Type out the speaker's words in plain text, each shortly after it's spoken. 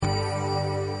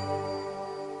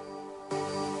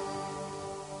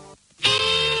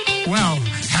Well,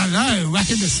 hello,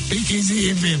 welcome to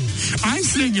Speakeasy FM. I'm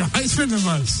Slim, your host for the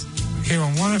most, here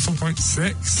on 104.6,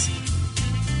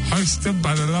 hosted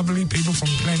by the lovely people from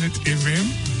Planet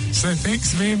FM. So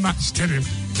thanks very much to them.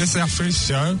 This is our first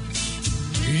show.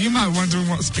 You might wonder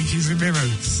what Speakeasy FM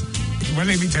is. Well,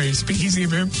 let me tell you, Speakeasy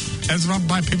FM is run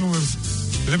by people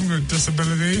with living with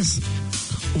disabilities.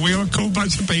 We're a cool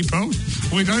bunch of people.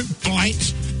 We don't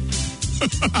bite.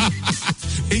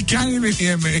 He can't even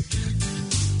hear me.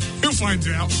 He'll find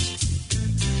out.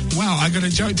 Well, I got a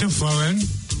joke to throw in.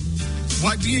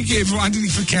 What do you get for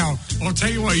underneath a cow? I'll tell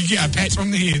you what, you get a pat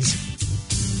on the head.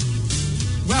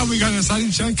 Well, we got an exciting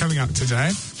show coming up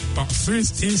today. But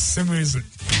first, here's some music.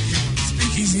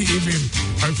 Speakeasy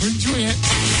FM. Hope you enjoy it.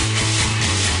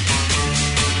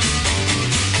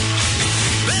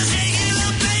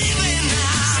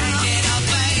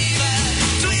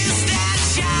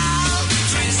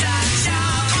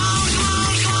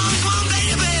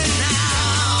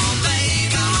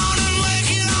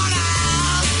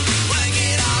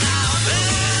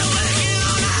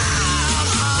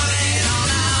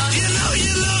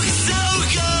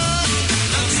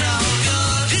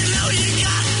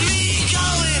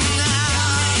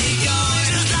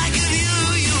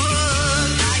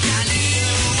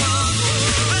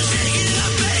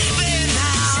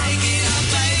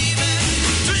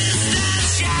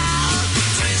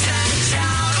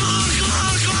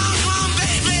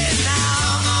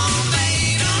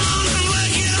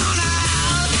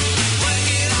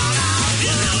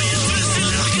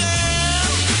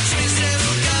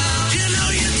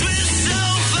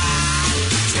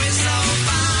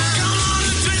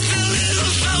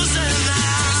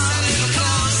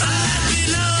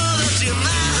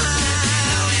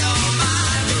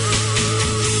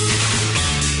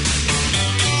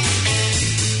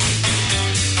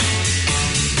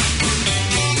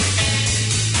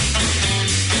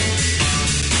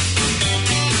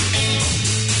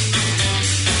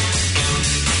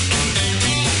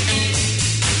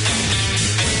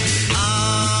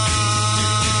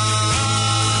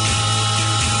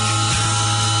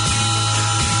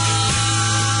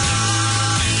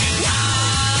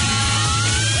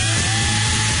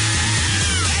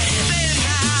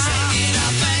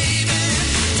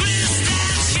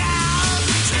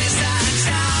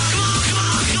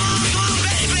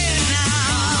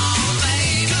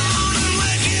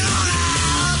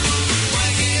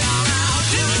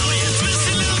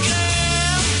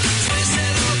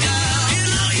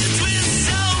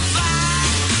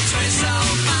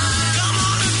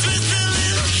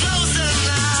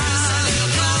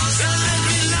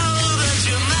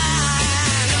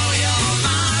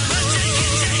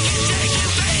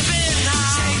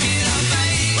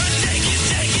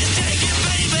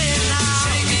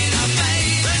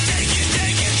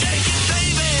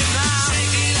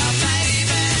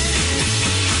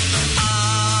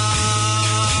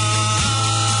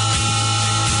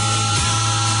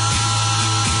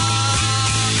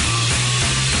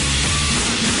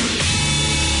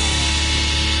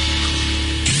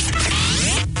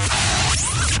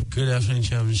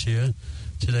 Here.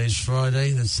 Today's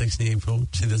Friday, the 6th of April,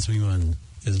 2021.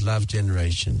 Is Love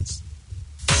Generations.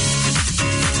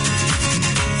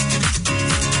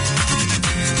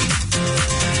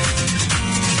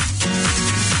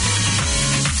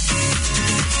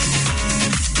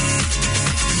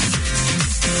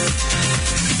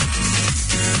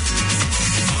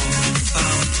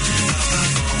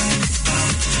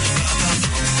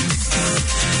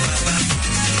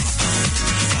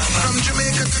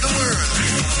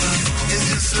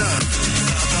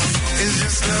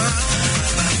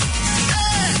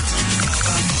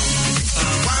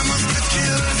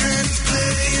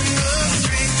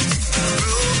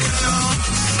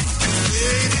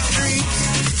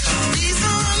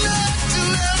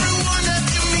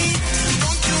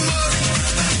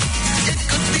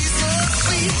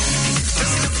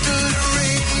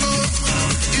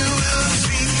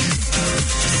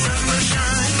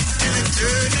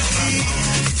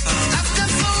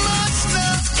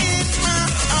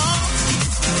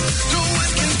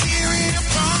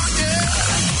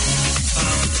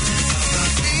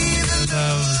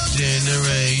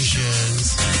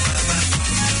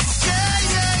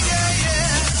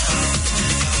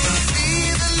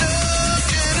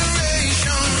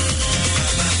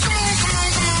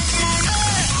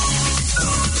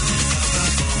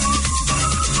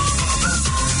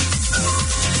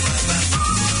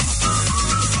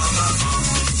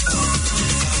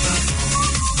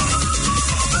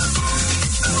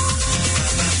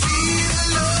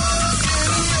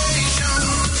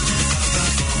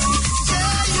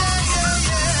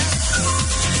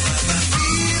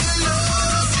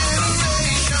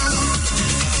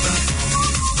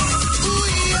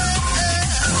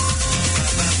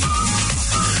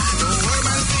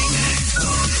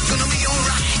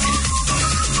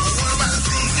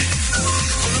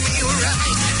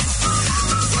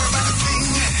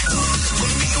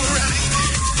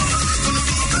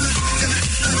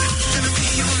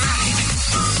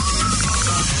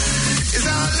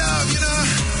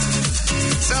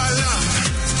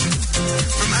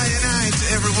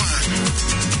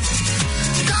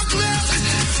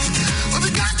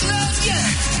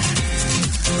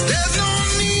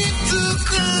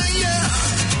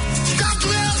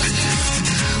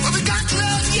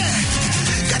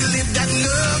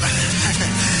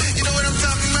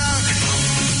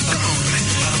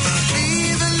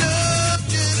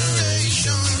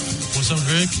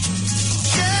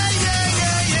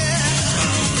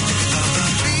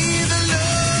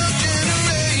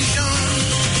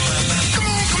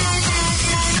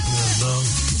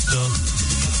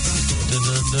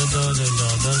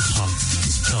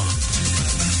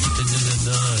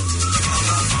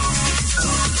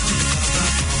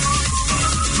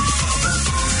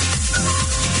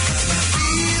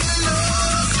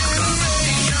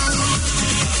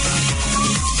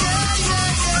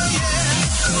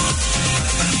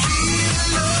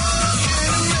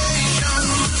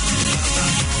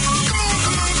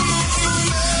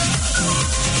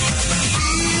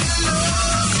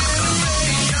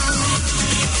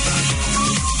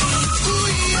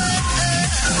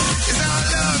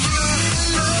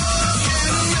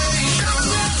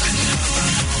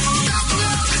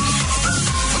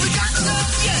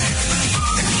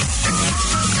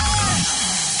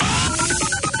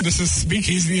 This is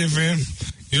Speakeasy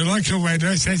FM, your local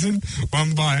radio station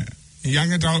run by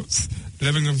young adults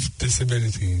living with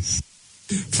disabilities.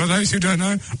 For those who don't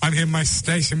know, I'm here with my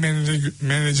station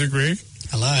manager Greg.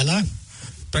 Hello.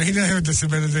 But he doesn't have a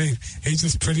disability. He's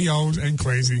just pretty old and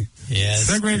crazy. Yes.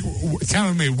 So, Greg,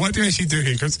 tell me, what do you actually do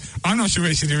here? Because I'm not sure we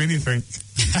actually do anything.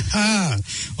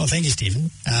 Well, thank you,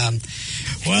 Stephen.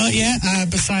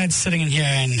 Besides sitting in here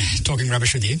and talking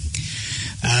rubbish with you,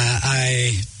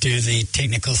 I do the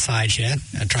technical side here.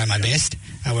 I try my best.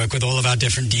 I work with all of our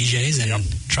different DJs and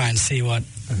try and see what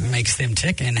makes them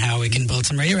tick and how we can build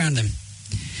some radio around them.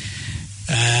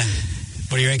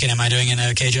 What do you reckon? Am I doing an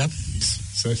okay job?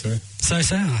 So. Okay.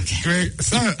 Greg,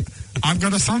 so I've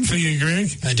got a song for you,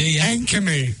 Greg. I do, yeah. Anchor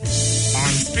Me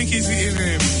on Speakeasy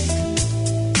FM.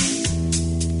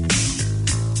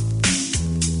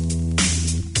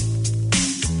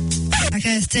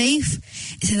 Okay, Steve,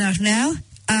 it's enough now.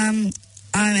 I'm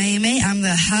Amy. I'm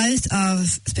the host of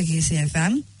Speakeasy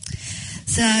FM.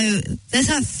 So let's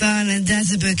have fun and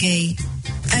dance a boogie.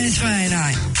 And it's Friday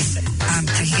night.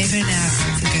 Taking it right now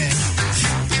for good.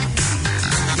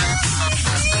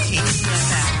 Speakeasy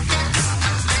FM.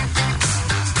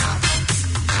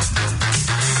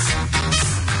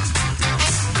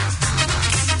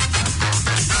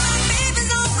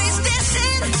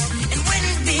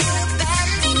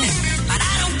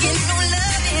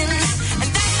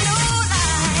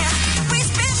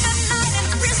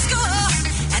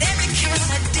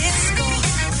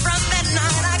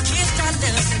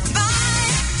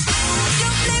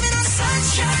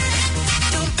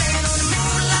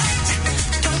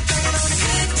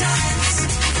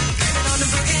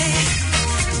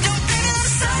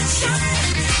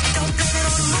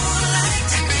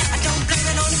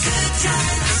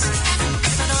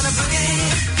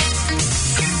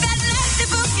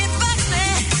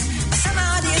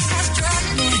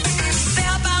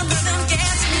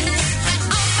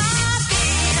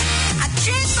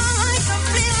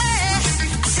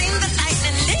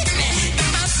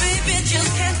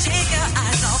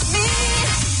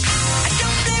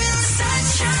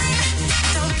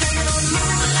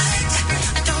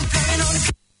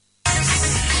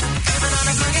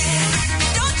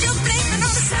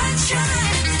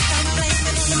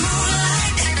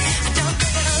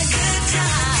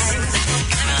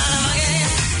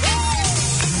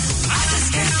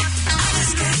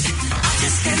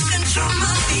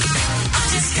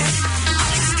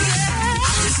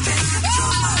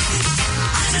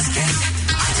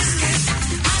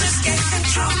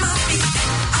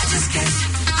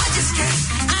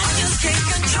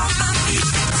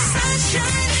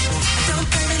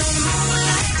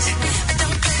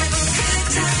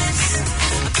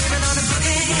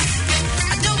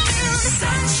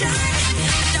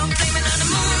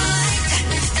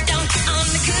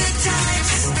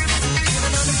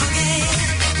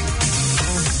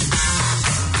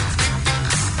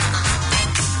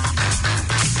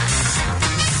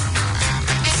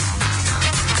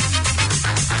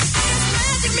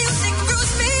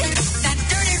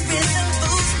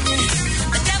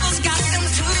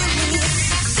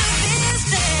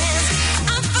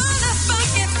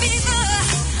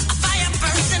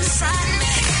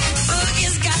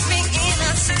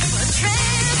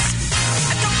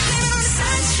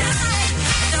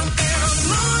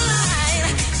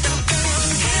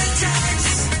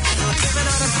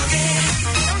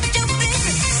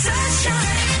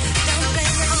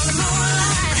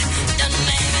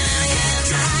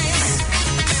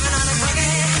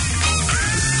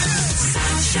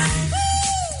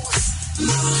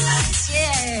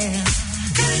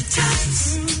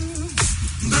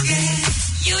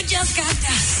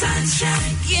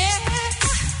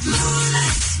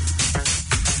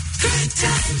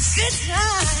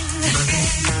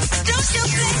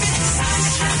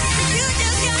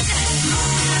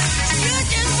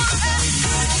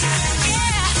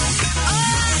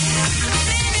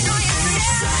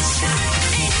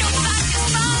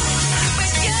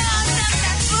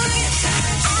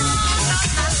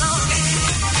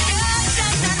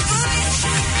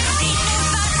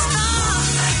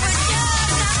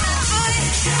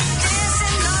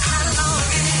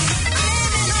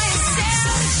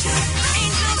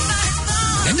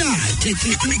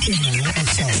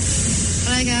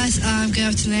 Hello guys, good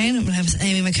afternoon. My name is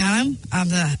Amy McCallum. I'm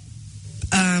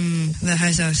the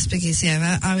host of Speakeasy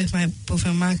FM. I'm with my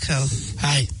boyfriend Michael.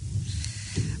 Hi.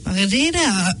 Michael, do you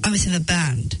know I was in a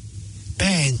band?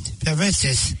 Band? The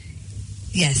Restless?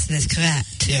 Yes, that's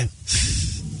correct. Yeah.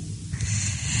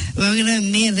 Well, you know,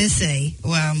 me and Lizzie,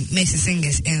 makes the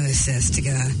singers in Restless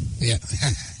together. Yeah.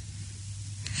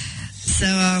 So,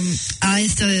 I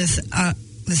started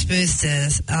the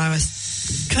Sprucers. I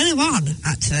was 21,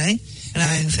 actually, when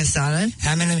I first started.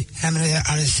 How many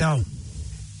are there so?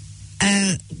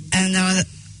 And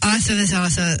I saw this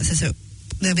also since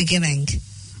the beginning.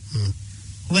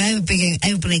 Where the beginning,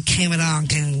 everybody came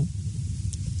along and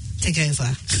took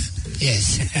over.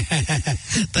 Yes.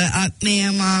 But me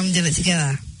and Mum did it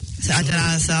together. So I did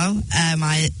also, and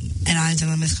I did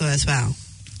the musical as well.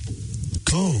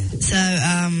 Cool. So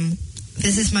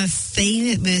this is my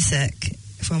favourite music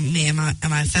from me and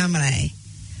my family.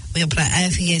 We'll play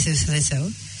every year since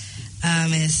little.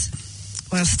 Is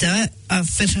well, Stuart, I'm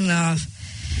thinking of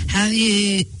Have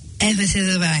You Ever Seen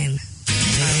the Rain?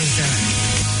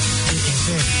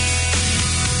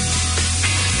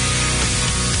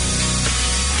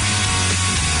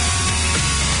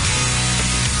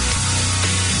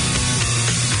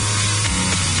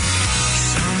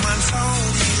 Someone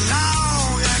told me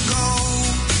long ago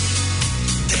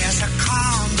there's a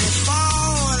calm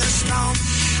before the storm.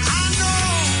 I know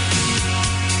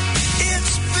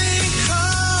it's been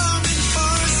coming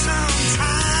for some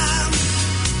time.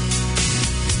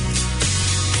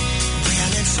 When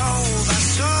it's over,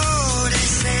 so they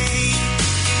say,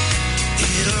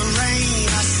 it'll rain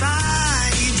a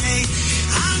sunny day.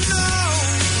 I know,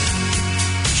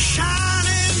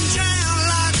 shining down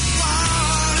like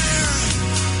water.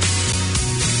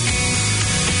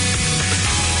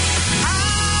 I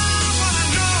wanna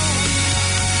know,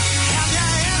 have you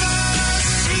ever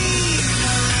seen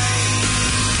the rain?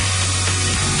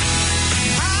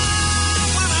 I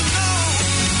wanna know,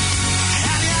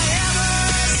 have you ever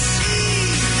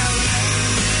seen the rain?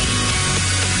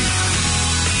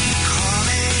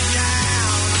 Coming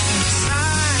down on a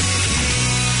sunny day.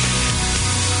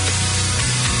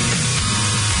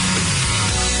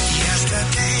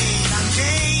 Yesterday and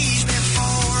days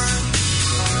before,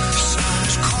 sun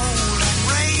is cold and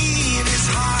rain is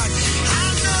hard. I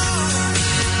know,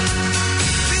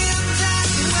 been that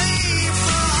way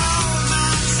for all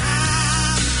my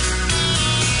time.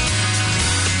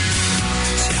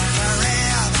 Till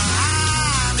forever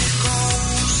on it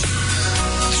goes,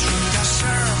 through the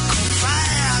circle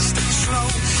fast and slow.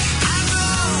 I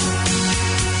know,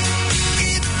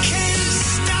 it can't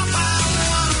stop, I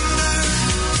wonder.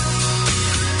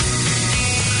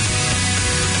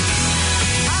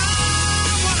 I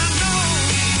wanna know,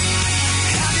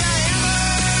 have you ever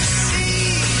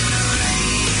seen the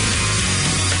rain?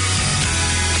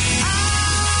 I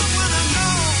wanna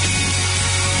know,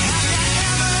 have you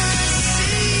ever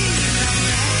seen the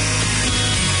rain?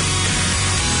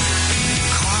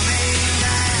 Coming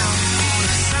down on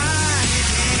a sunny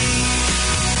day.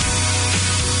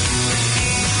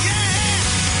 Yeah.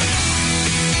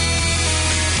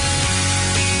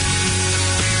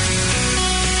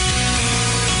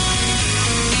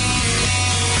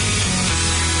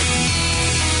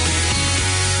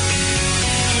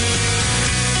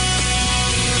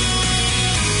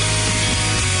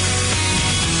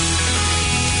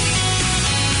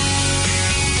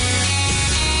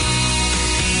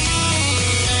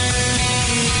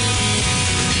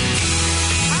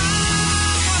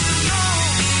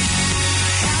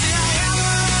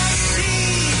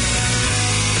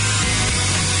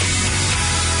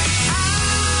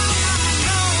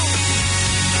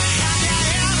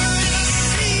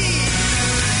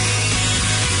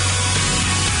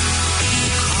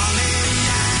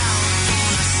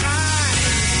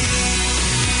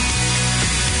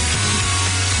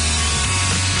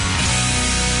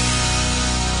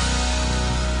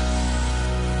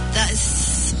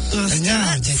 That's well, No,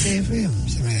 Stuart. just say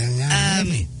films.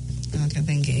 Okay,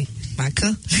 thank you,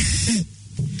 Michael.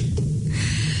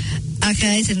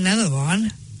 Okay, it's another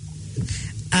one.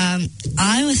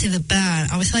 I was in the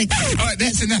band. I was like, All right,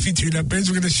 that's enough you two numbers.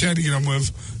 We're going to show to get on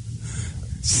with.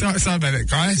 Sorry about it,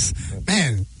 guys.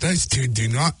 Man, those two do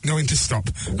not know when to stop.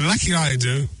 Lucky I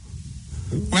do.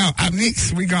 Well, up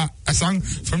next, we got a song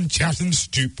from Charlton's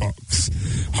Jukebox.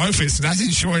 Hopefully it's nice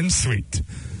and short and sweet.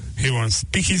 Here on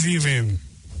Speakeasy FM.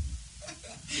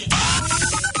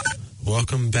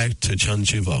 Welcome back to Charlton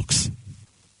Jukebox.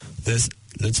 This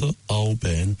little old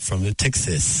band from the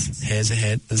Texas has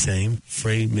had the same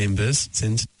 3 members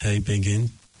since they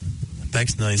began back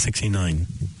in 1969.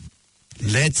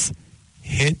 Let's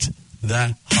hit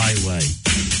the highway.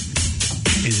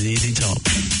 It's easy top.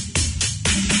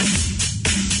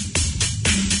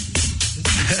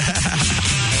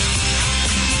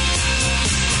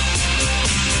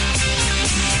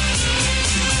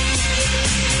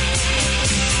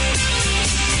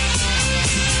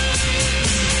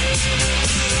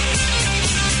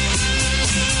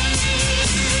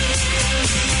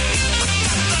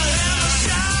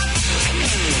 Stop.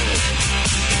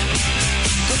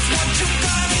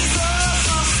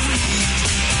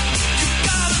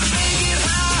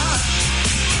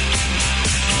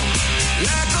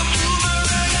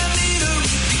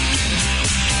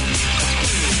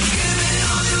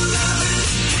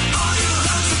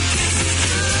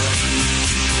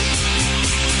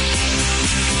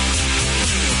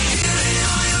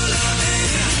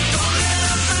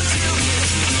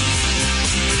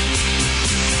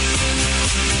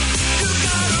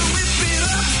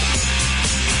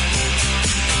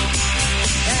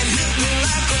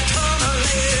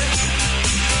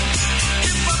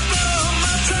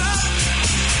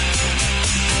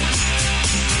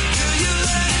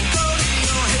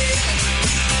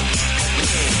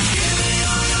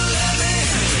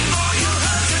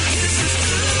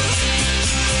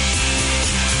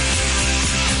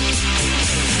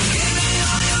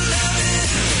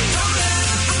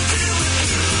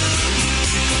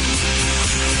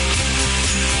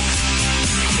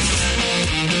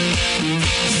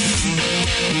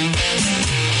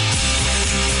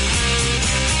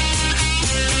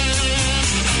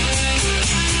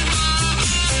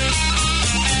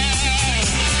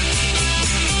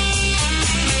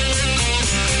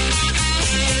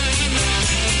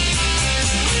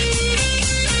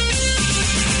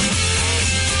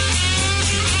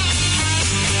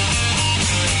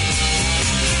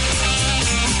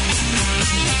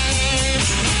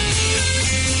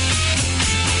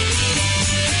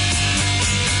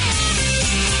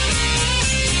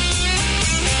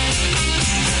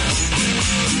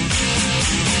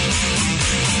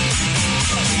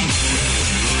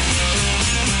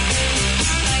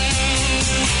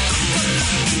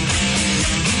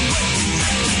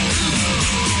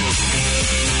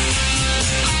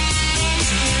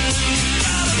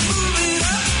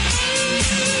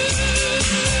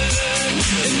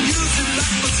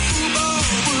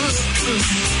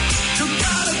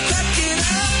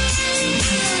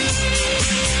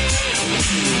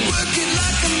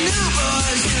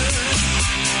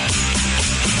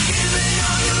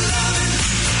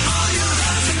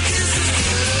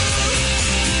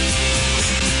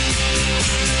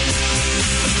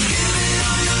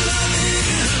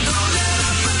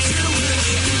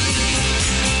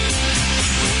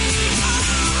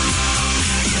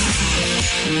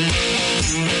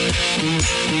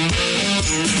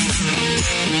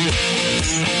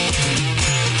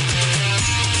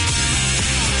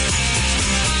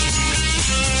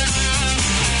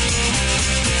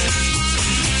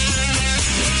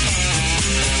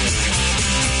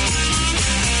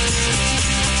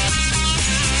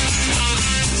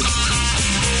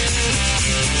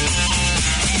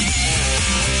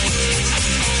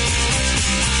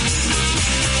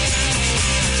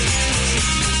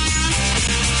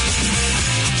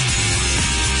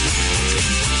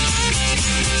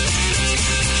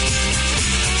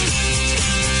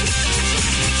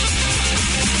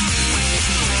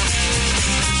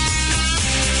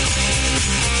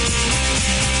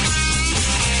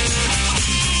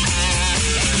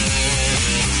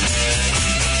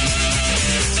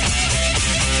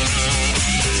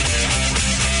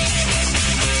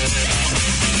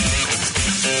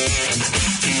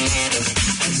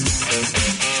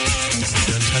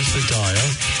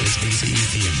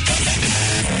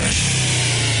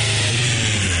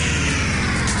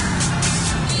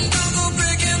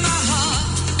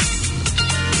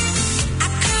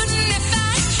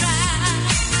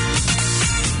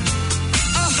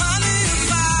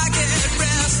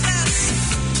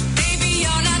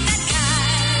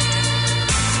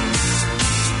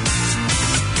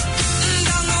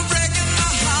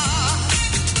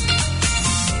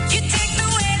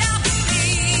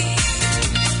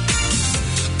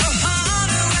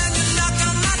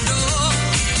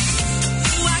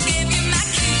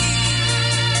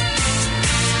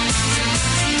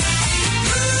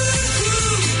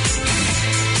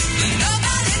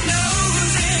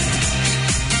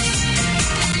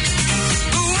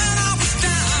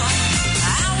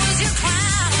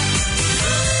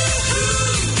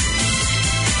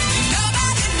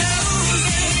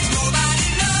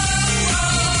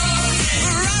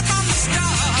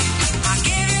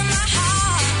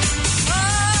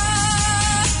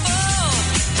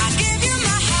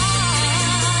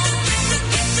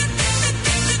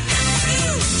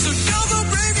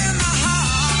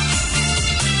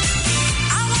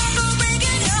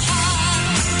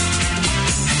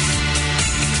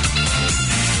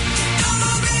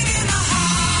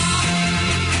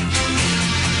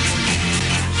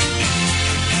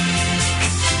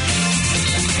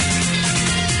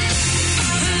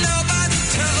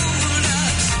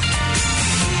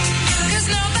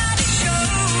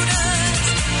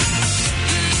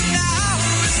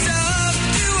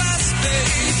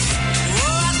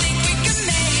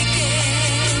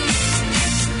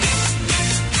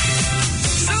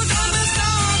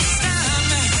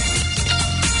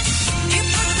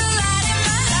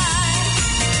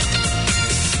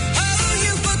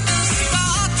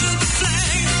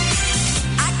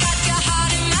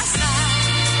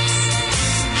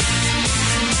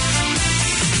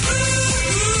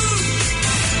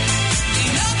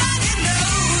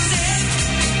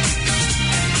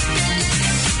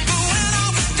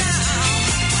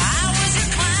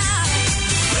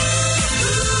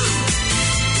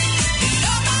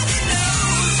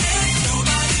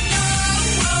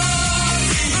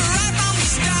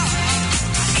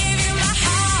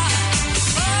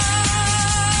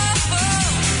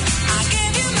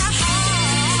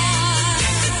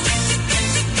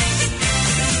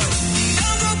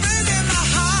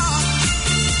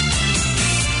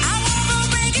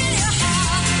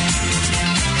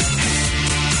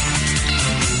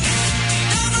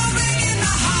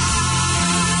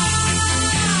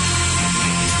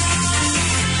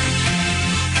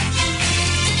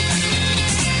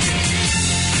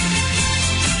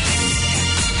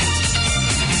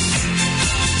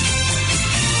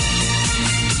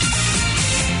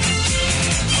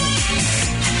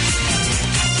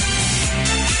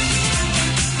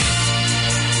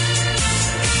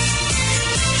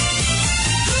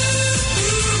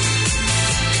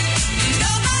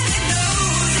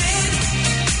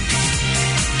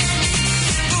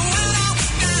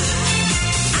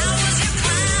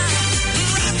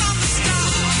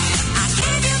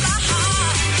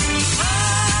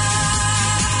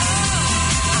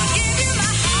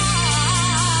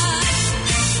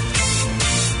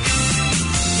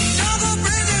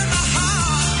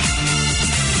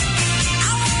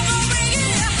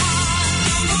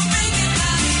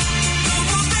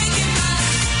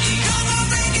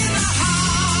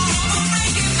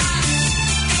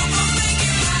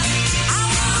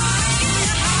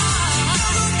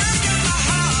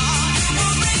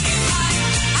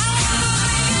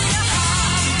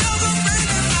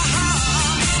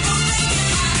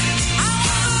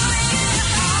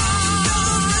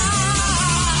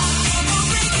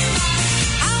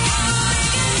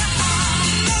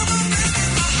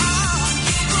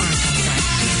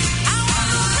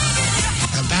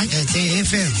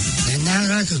 FM. And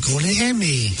now I could call it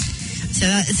Emmy. So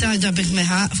that's our Drop Into My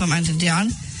Heart from Uncle John.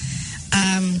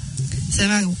 So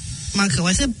Michael,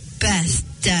 what's the best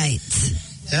date?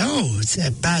 Oh, it's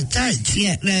a bad date.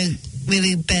 Yeah, no,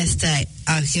 really best date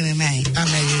I've given me. I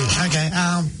mean, okay,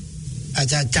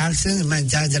 at a Charlton, my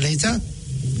dad later.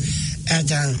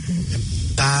 At a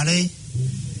party,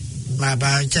 my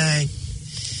birthday.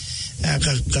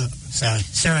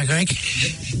 Sorry, Greg.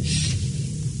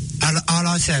 All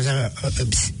I said,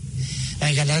 oops.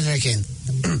 I got that again.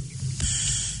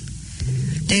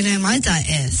 Do you know my date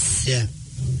is? Yeah.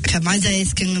 Okay, my date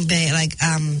is going to be like,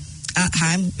 at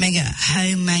home, make a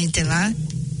homemade dinner.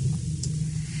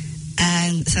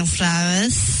 And some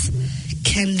flowers,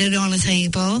 candle on the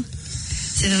table,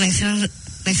 sitting next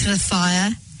to the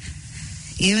fire.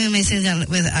 You and me sitting down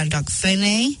with our dog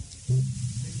Finny,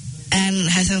 and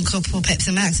have some couple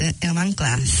Pepsi Max in one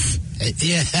glass.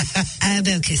 Yeah. And a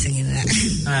bit of kissing in that.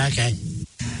 Oh, okay.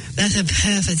 That's a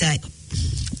perfect date.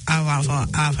 I want for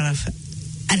our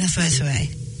anniversary.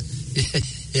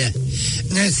 Yeah.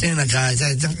 No sooner, guys.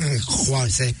 I don't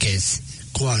quotes that kiss.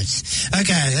 Quotes.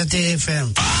 Okay, that's the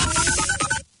FM.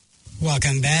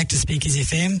 Welcome back to Speakeasy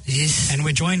FM. Yes. And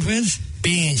we're joined with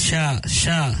Ben, Sharp.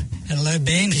 Hello,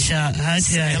 Ben. Sharp. Hi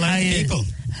today. Hello, How you? people.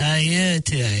 How are you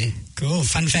today? Cool.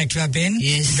 Fun fact about Ben.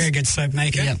 Yes. Very good soap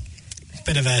maker. Yep.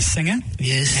 Bit of a singer.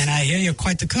 Yes. And I hear you're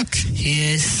quite the cook.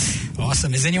 Yes.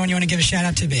 Awesome. Is anyone you want to give a shout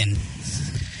out to, Ben?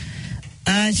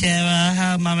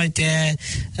 How Mama, Dad,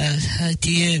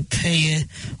 dear pay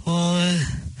or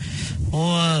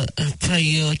pay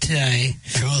you today.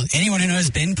 Cool. Anyone who knows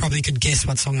Ben probably could guess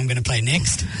what song I'm going to play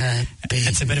next. Ben.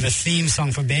 It's a bit of a theme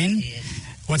song for Ben. Yes.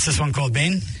 What's this one called,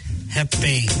 Ben?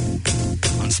 Happy.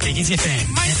 On Speakeasy FM.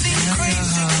 Might seem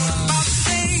crazy about to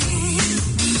say.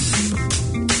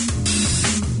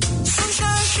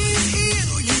 Sunshine, she's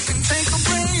here. You can take a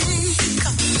break.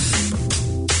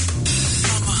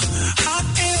 I'm a hot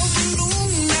air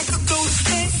balloon that could go to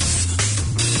space.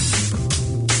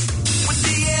 With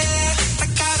the air,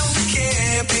 like I don't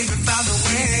care, baby, by the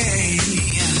way.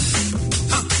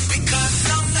 Because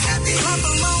I'm the happy clap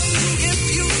along if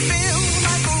you feel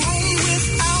like a room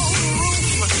without a roof.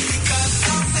 Because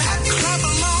I'm the happy clap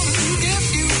along if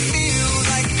you feel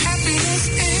like happiness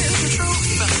is the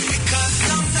truth. Because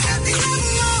I'm the happy clap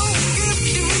along if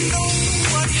you know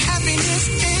what happiness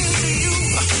is to you.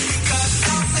 Because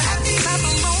I'm the happy clap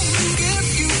along if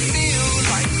you feel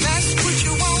like that's what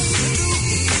you want to do.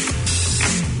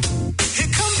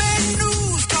 Here come bad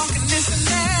news talking this and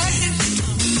that.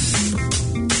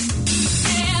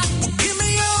 Well, give me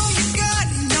all you got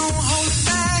and don't hold it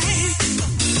back.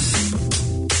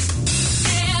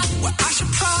 Well, I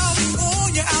should probably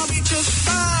warn you, I'll be just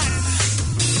fine.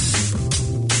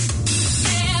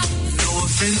 No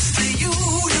offense to you,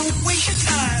 don't waste your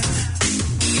time.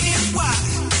 Here's why.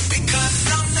 Because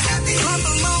I'm the happy clap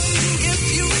along if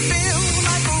you feel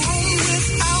like a room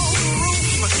without a roof.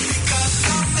 Because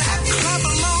I'm the happy clap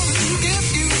along if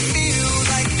you feel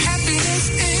like happiness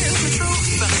is the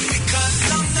truth. Because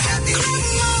I'm the happy clap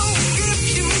along if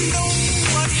you know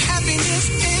what happiness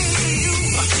is to you.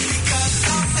 Because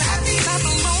I'm the happy clap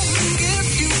along if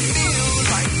you feel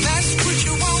like that's what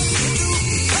you want to do.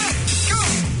 Hey, go,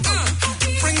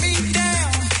 bring me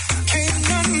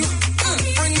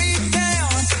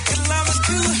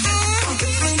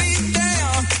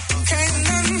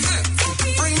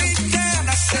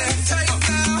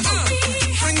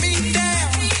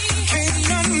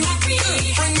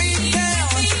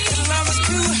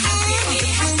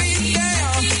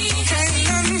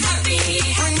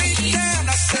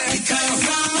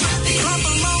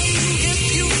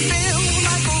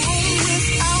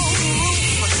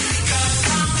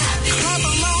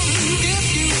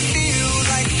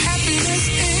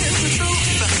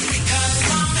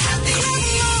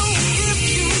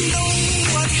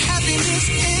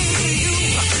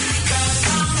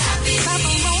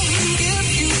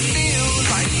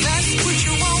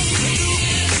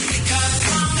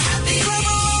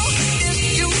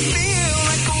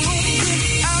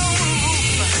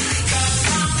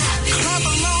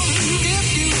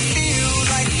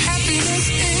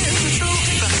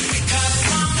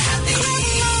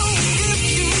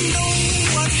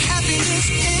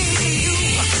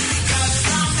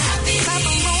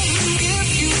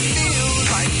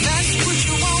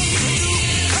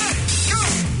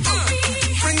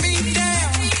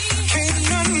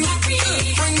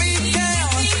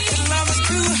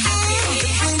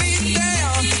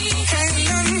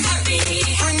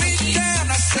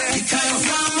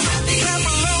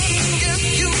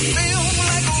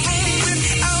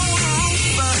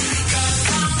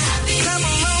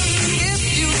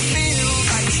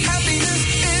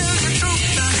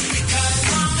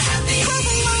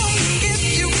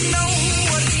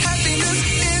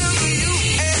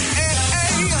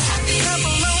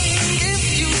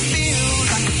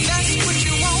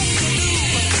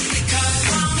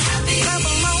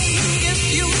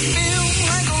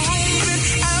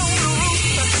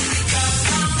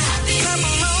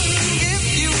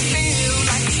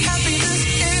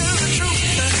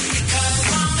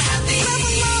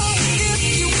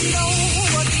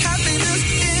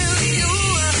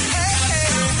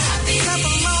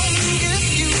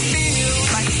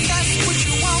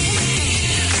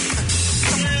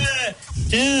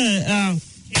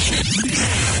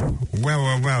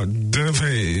Well, don't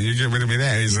think you get rid of me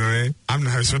that easily. I'm the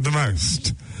host with the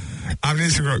most. I'm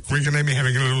Lisa Rook. We're going to be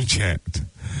having a little chat.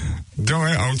 Don't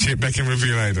worry, I'll check back in with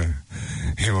you later.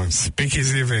 Here on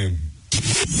Speakeasy FM.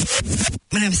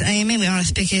 My name's Amy. We're on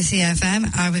Speakeasy FM.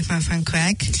 I'm with my friend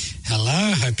Craig.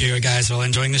 Hello. Hope you guys are all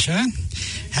enjoying the show.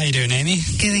 How you doing, Amy?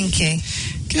 Good, thank you.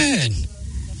 Good.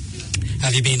 How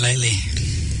have you been lately?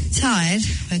 Tired,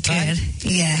 but Tired?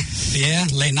 good. Yeah. Yeah,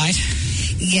 late night?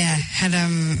 Yeah, had a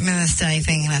Mother's Day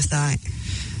thing last night.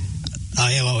 Oh,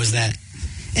 yeah, what was that?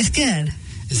 It's good.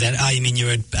 Is that, you mean you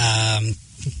were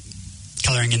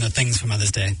colouring in the things for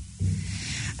Mother's Day?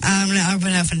 No, I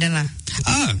went out for dinner.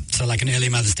 Oh, so like an early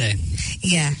Mother's Day.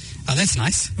 Yeah. Oh, that's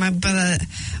nice. My brother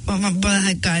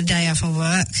had got a day off of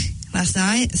work last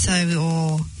night, so we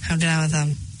all had dinner with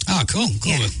him. Oh, cool.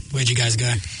 Yeah. Where'd you guys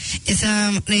go? It's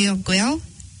New York Grill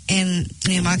in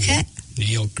Newmarket. New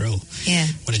York Grill. Yeah.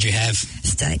 What did you have?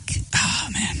 Steak. Oh,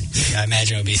 man. I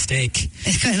imagine it'll be steak.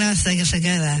 It's quite nice, I guess I go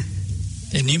there.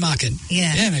 In Newmarket?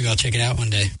 Yeah. Yeah, maybe I'll check it out one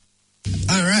day.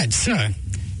 All right, so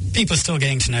people are still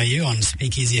getting to know you on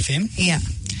Speakeasy FM. Yeah.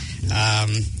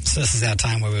 So this is our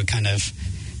time where we'll kind of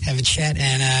have a chat,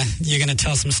 and you're going to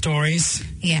tell some stories.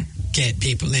 Yeah.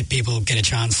 Let people get a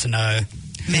chance to know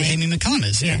who Amy McCullum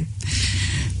is. Yeah.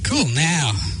 Cool.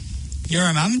 Now, you're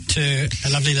a mum to a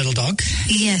lovely little dog.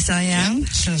 Yes, I am.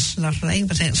 She's lovely,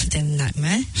 but it's a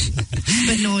nightmare.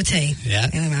 But naughty. Yeah.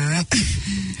 In a manner.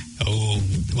 Oh,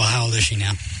 well, how old is she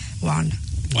now? One.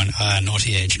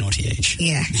 Naughty age.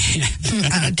 Yeah.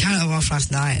 I turned her off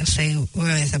last night. She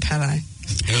was a pillow.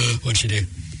 What'd she do?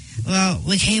 Well,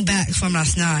 we came back from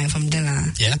last night from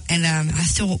dinner. Yeah. And I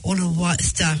saw all the white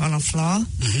stuff on the floor.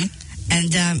 Mm-hmm.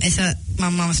 And it's my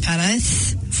mum's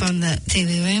pillows from the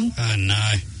TV room. Oh,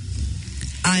 no.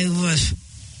 I was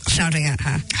shouting at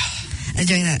her and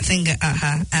doing that finger at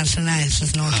her, and she knows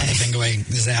she's naughty. Oh, the finger wave.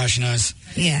 Is that how she knows?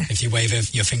 Yeah. If you wave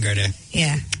your finger at her?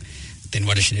 Yeah. Then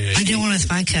what does she do? I don't want to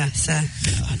spank her, so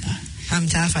Oh, no. I'm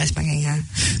terrified of spanking her.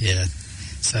 Yeah.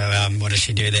 So what does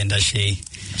she do then? Does she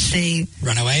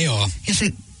run away or? Yes, she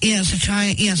did.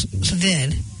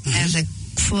 Mm-hmm. And she's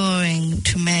crawling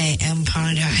to me and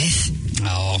apologize.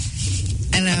 Oh.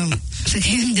 And she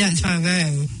came down to my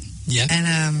room. Yeah.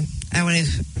 And I wanted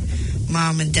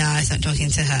Mum and Dad start talking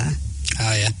to her.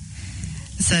 Oh, yeah.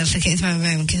 So she came to my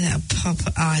room, giving her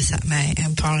proper eyes at me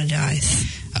and apologize.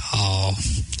 Oh.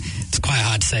 It's quite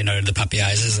hard to say no to the puppy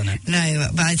eyes, isn't it? No,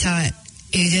 but I tell her,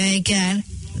 you do it again.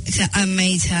 So I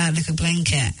made her like a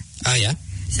blanket. Oh, yeah?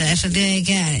 So if I do it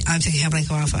again, I'm taking her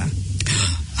blanket off her.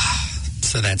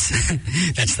 So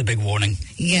that's the big warning.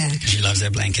 Yeah. Because she loves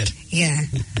that blanket. Yeah.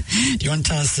 Do you want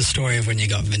to tell us the story of when you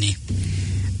got Vinny?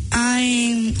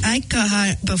 I got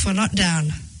her before lockdown.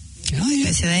 Oh, yeah.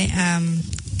 Basically,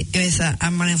 it was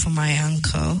I'm running for my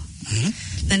uncle.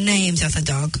 Mm-hmm. The names of the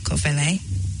dog called Vinny.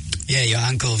 Yeah, your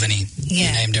uncle Vinny.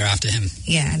 Yeah. You named her after him.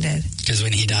 Yeah, I did. Because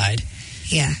when he died,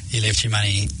 Yeah. you left your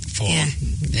money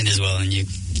in his will, and you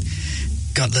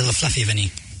got little fluffy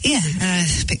Vinny. Yeah, and I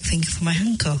was a big finger for my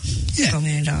uncle. Yeah. For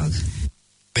me a dog.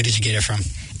 Where did you get her from?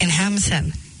 In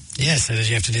Hamilton. Yeah, so did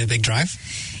you have to do a big drive?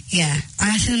 Yeah.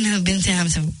 I hadn't have been to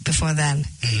Hamilton before then.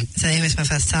 Mm-hmm. So it was my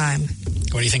first time.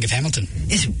 What do you think of Hamilton?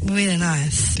 It's really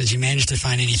nice. Did you manage to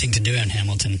find anything to do in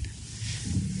Hamilton?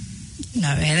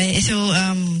 Not really. It's all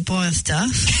boring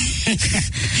stuff.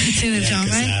 Too much on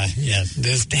me.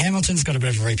 Hamilton's got a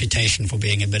bit of a reputation for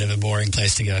being a bit of a boring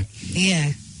place to go.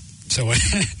 Yeah. So what?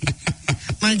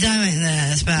 My dad went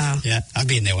there as well. Yeah, I've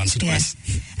been there once or twice.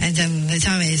 And the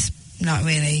time is not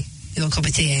really your cup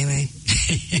of tea, Amy.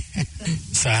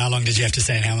 So how long did you have to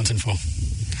stay in Hamilton for?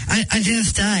 I didn't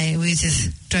stay. We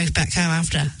just drove back home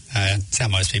after. That's how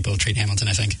most people treat Hamilton,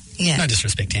 I think. Yeah. No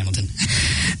disrespect to Hamilton.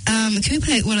 Can we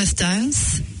play one of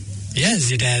Stones? Yeah, is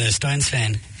your dad a Stones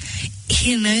fan?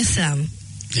 He knows some.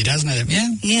 He does know them, yeah?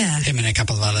 Yeah. Him and a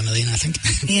couple of other million, I think.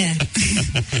 Yeah.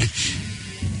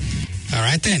 All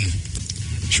right, then.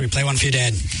 Should we play one for your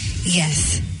dad?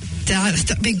 Yes. Dad,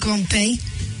 stop being grumpy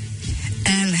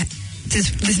and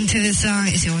just listen to the song.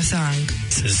 It's your song.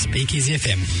 This is Speakeasy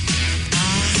FM. I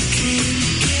can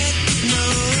get no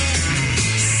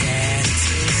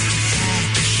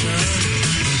satisfaction.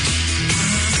 I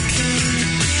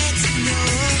can get no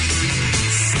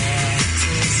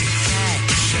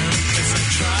satisfaction. 'Cause I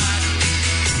tried,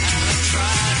 and I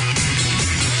tried,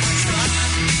 and I tried,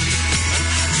 and I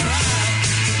tried.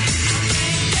 I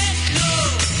can't get no.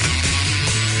 I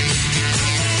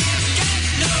can't get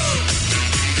no.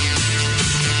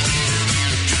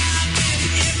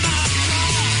 Driving in my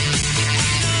car,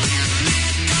 and I'm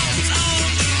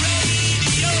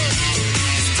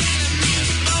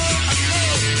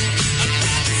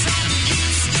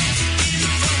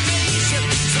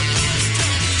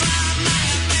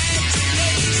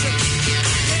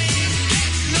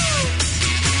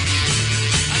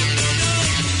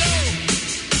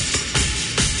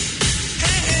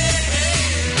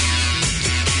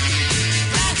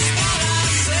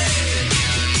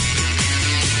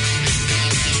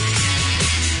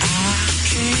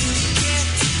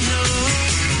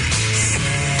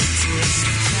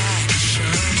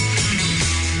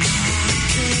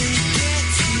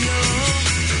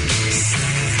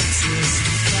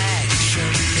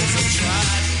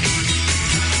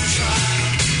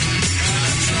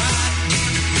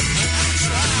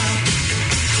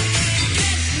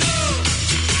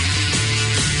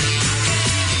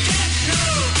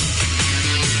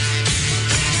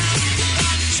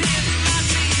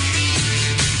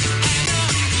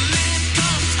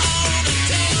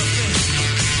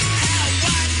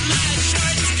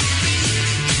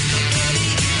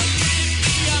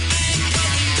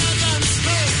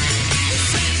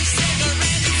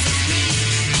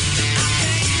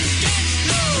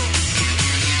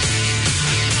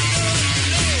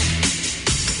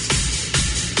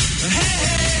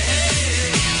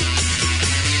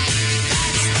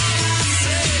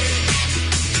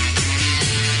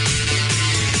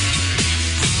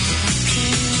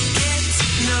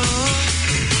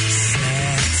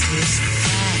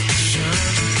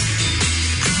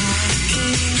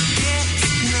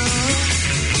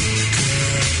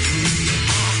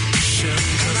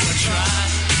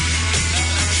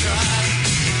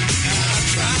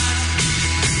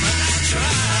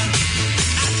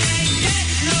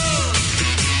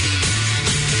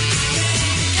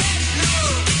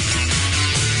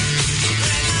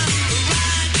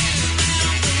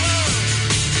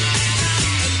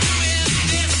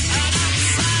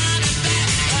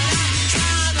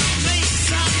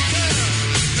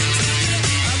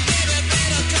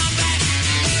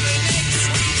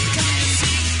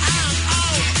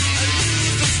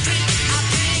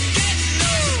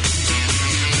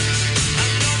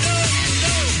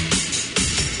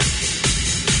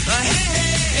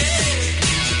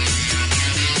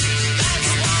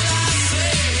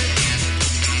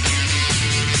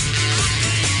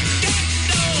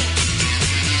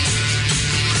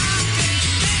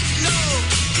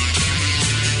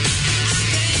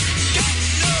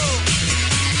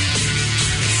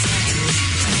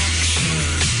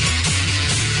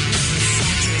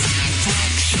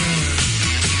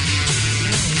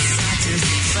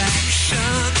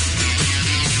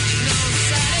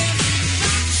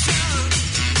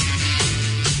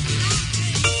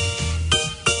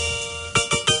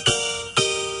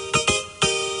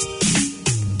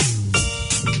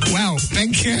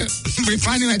Thank you. We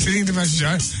finally went to the end of our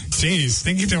show. Jeez,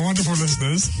 thank you to wonderful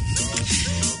listeners.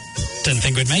 Didn't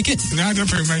think we'd make it. No, I don't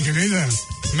think we'd make it either.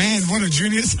 Man, what a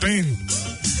journey it's been.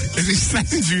 It is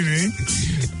such a journey.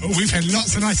 We've had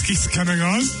lots of nice guests coming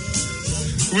on.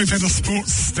 We've had a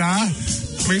sports star.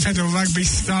 We've had a rugby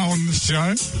star on the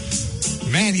show.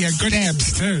 Man, he had good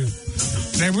abs too.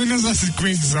 They weren't as nice as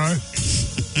Greg's though.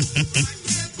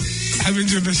 I've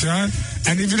enjoyed the show.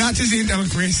 And if you'd like to send a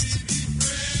request,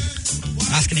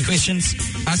 ask any questions,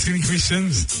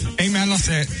 email us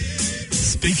at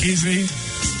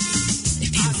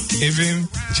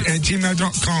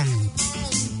speakeasyfm@gmail.com.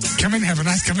 Come and have a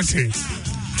nice cup of tea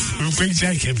with Greg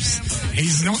Jacobs.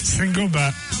 He's not single,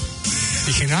 but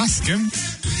you can ask him.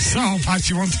 So I'll pass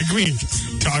you on to Greg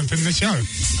to open the show.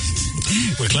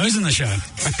 We're closing the show.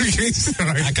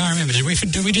 Sorry. I can't remember. Did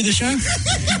we do the show?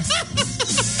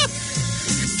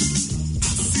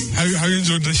 I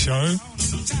enjoyed the show.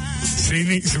 See you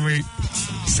next week.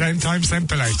 Same time, same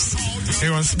place.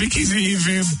 Here on Speakeasy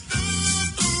FM.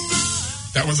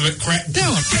 That was a bit cracked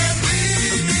down.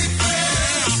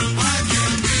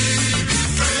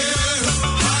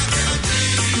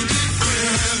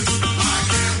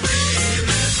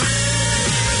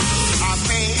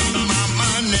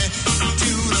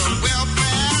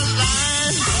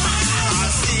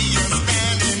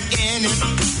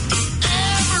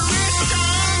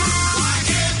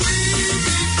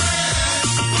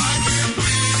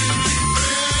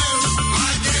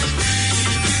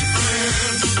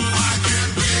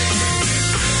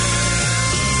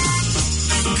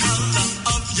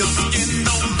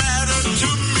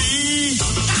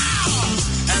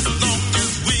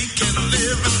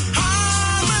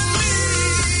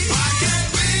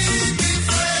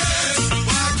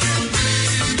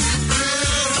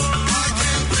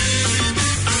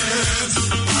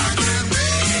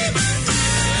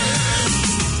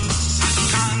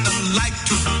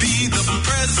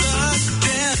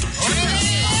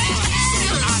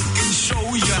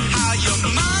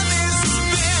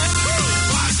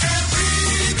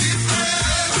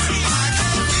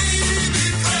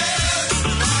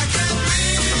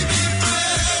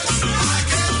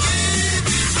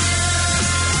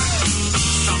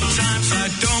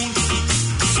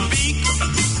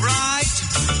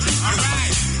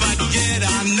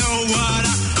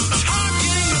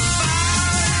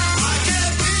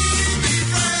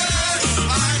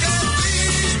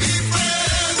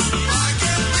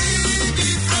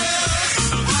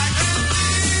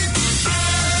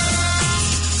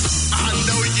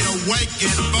 Waiting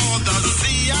for the